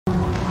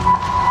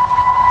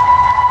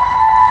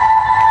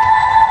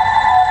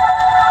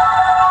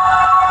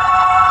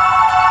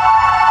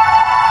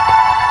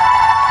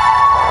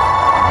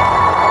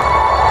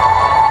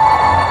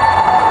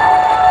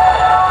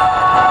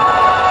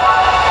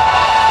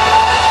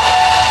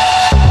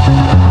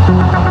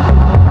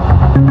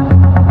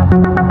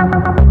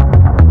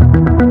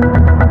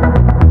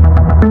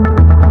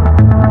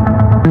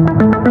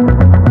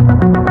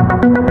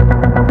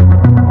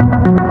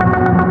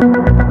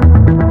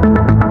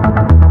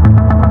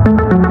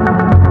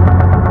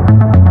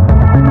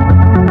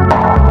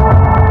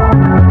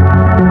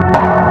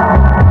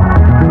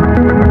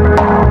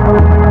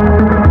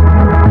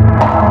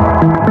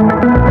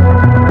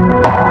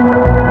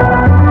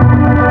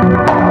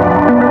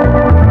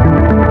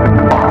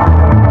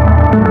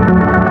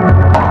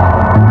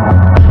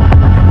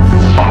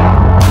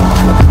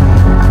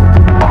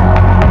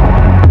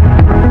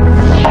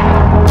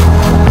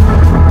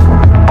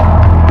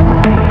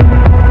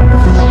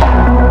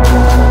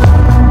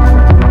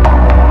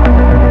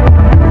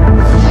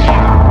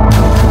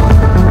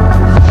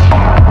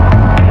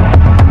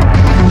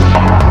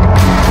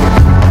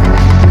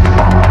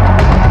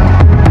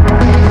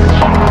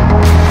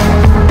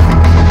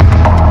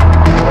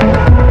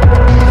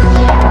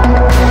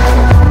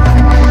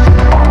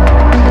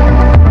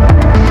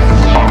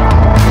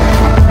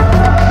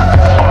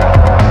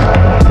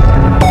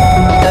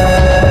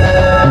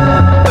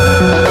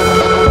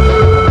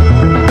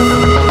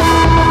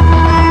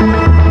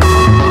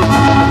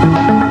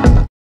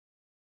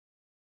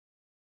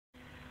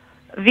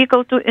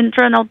vehicle to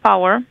internal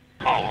power.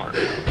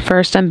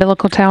 First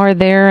umbilical tower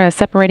there,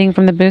 separating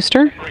from the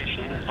booster.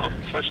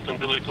 First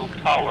umbilical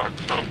tower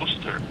from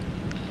booster.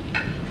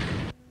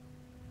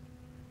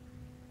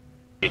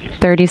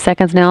 30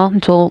 seconds now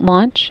until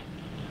launch.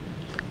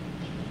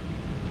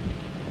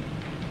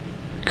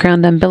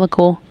 Ground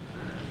umbilical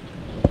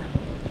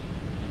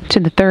to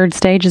the third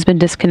stage has been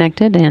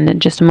disconnected, and in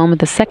just a moment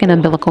the second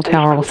umbilical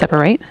tower will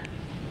separate.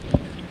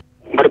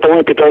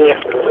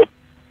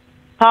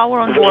 Power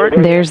on board.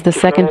 There's the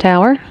second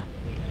tower.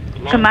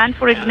 Command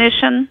for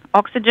ignition,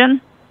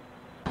 oxygen.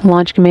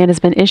 Launch command has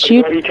been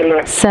issued.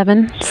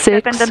 7,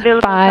 6,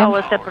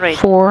 5,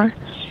 4,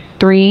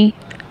 3,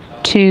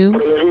 2,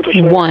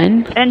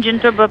 1. Engine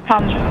turbo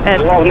pump at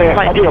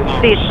flight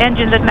speed.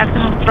 Engines at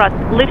maximum thrust.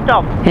 Lift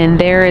off. And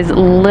there is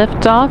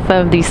liftoff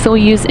of the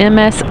SOYUZ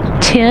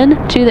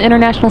ms-10 to the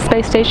International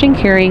Space Station,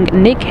 carrying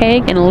Nick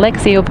Hague and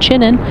Alexei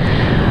Ovchinin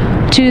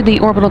to the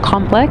orbital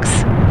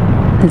complex.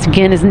 This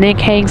again is Nick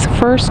Hague's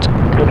first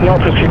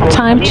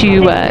time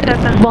to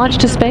launch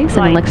to space,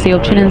 and Alexei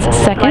Ovchinin's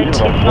second.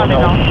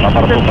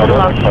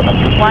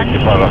 One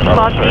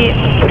copy.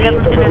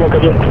 Everything is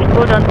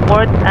good on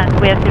board, and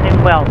we are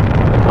feeling well.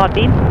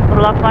 Copy.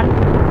 Burlock 1.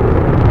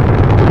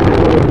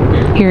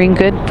 Hearing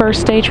good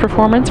first stage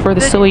performance for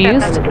the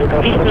SOYUZ,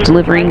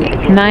 delivering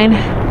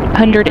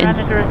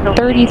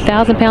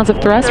 930,000 pounds of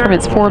thrust from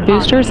its 4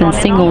 boosters and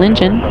single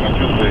engine.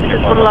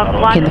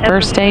 In the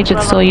first stage, the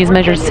SOYUZ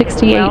measured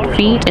 68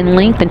 feet in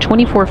length and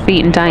 24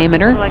 feet in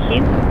diameter.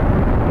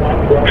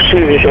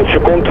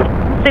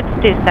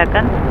 60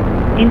 seconds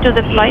into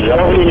the flight.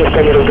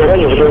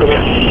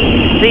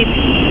 The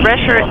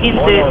pressure in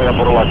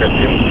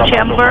the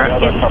chamber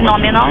is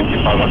nominal.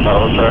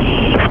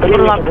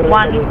 Burlock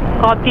 1,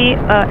 copy.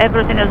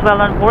 Everything is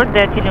well on board.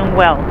 They're feeling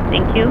well.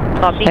 Thank you.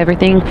 Copy.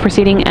 Everything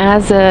proceeding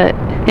as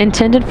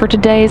intended for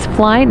today's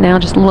flight. Now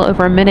just a little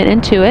over a minute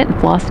into it. The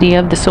velocity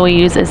of the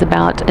SOYUZ is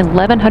about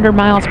 1,100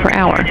 miles per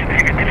hour.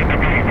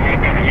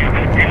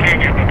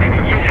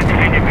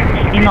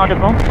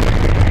 Inaudible.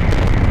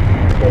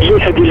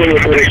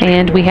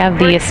 And we have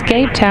the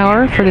escape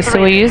tower for the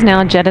SOYUZ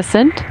now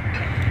jettisoned.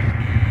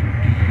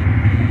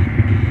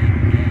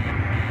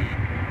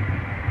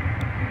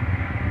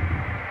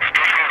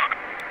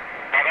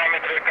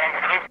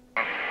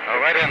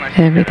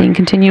 Everything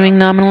continuing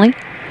nominally.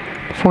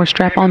 4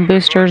 strap-on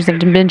boosters have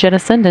been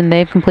jettisoned, and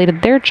they've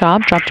completed their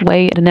job, dropped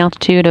away at an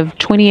altitude of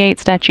 28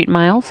 statute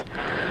miles.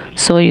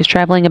 SOYUZ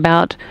traveling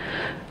about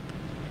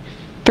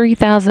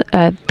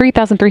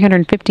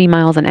 3,350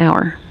 miles an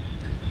hour.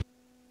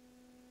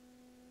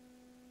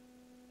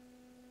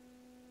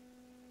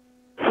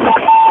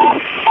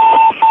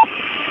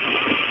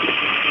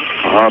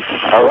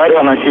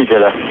 Авария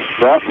носителя,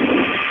 да?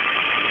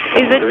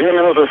 Is it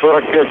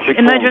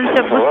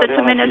emergency booster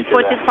 2 minutes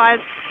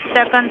 45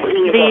 seconds?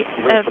 The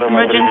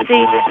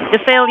emergency, the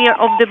failure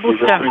of the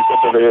booster.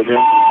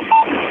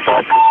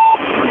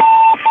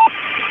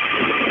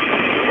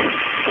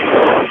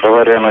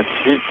 Авария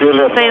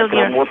носителя.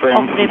 Failure of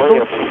the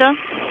booster.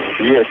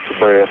 Есть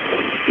БС.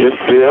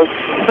 СПС.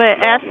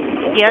 BS,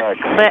 yes,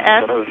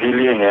 BS.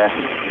 Разделение.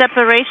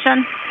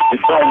 Separation.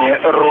 Питание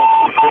рук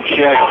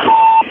включаю.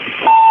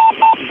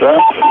 Да?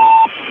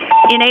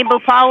 Enable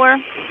power.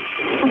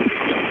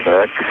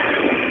 Так.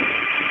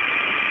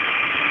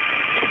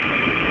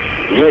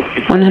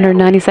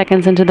 190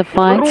 seconds into the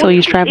flight, so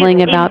he's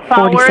traveling about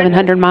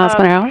 4,700 miles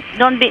per hour.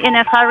 Don't be in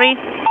a hurry.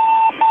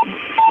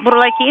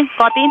 Бурлаки,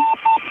 copy.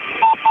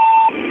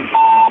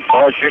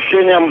 По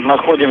ощущениям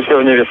находимся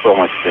в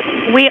невесомости.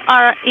 We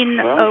are in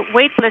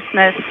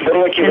weightlessness,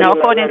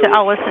 according to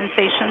our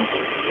sensations.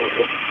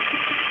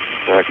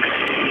 Так.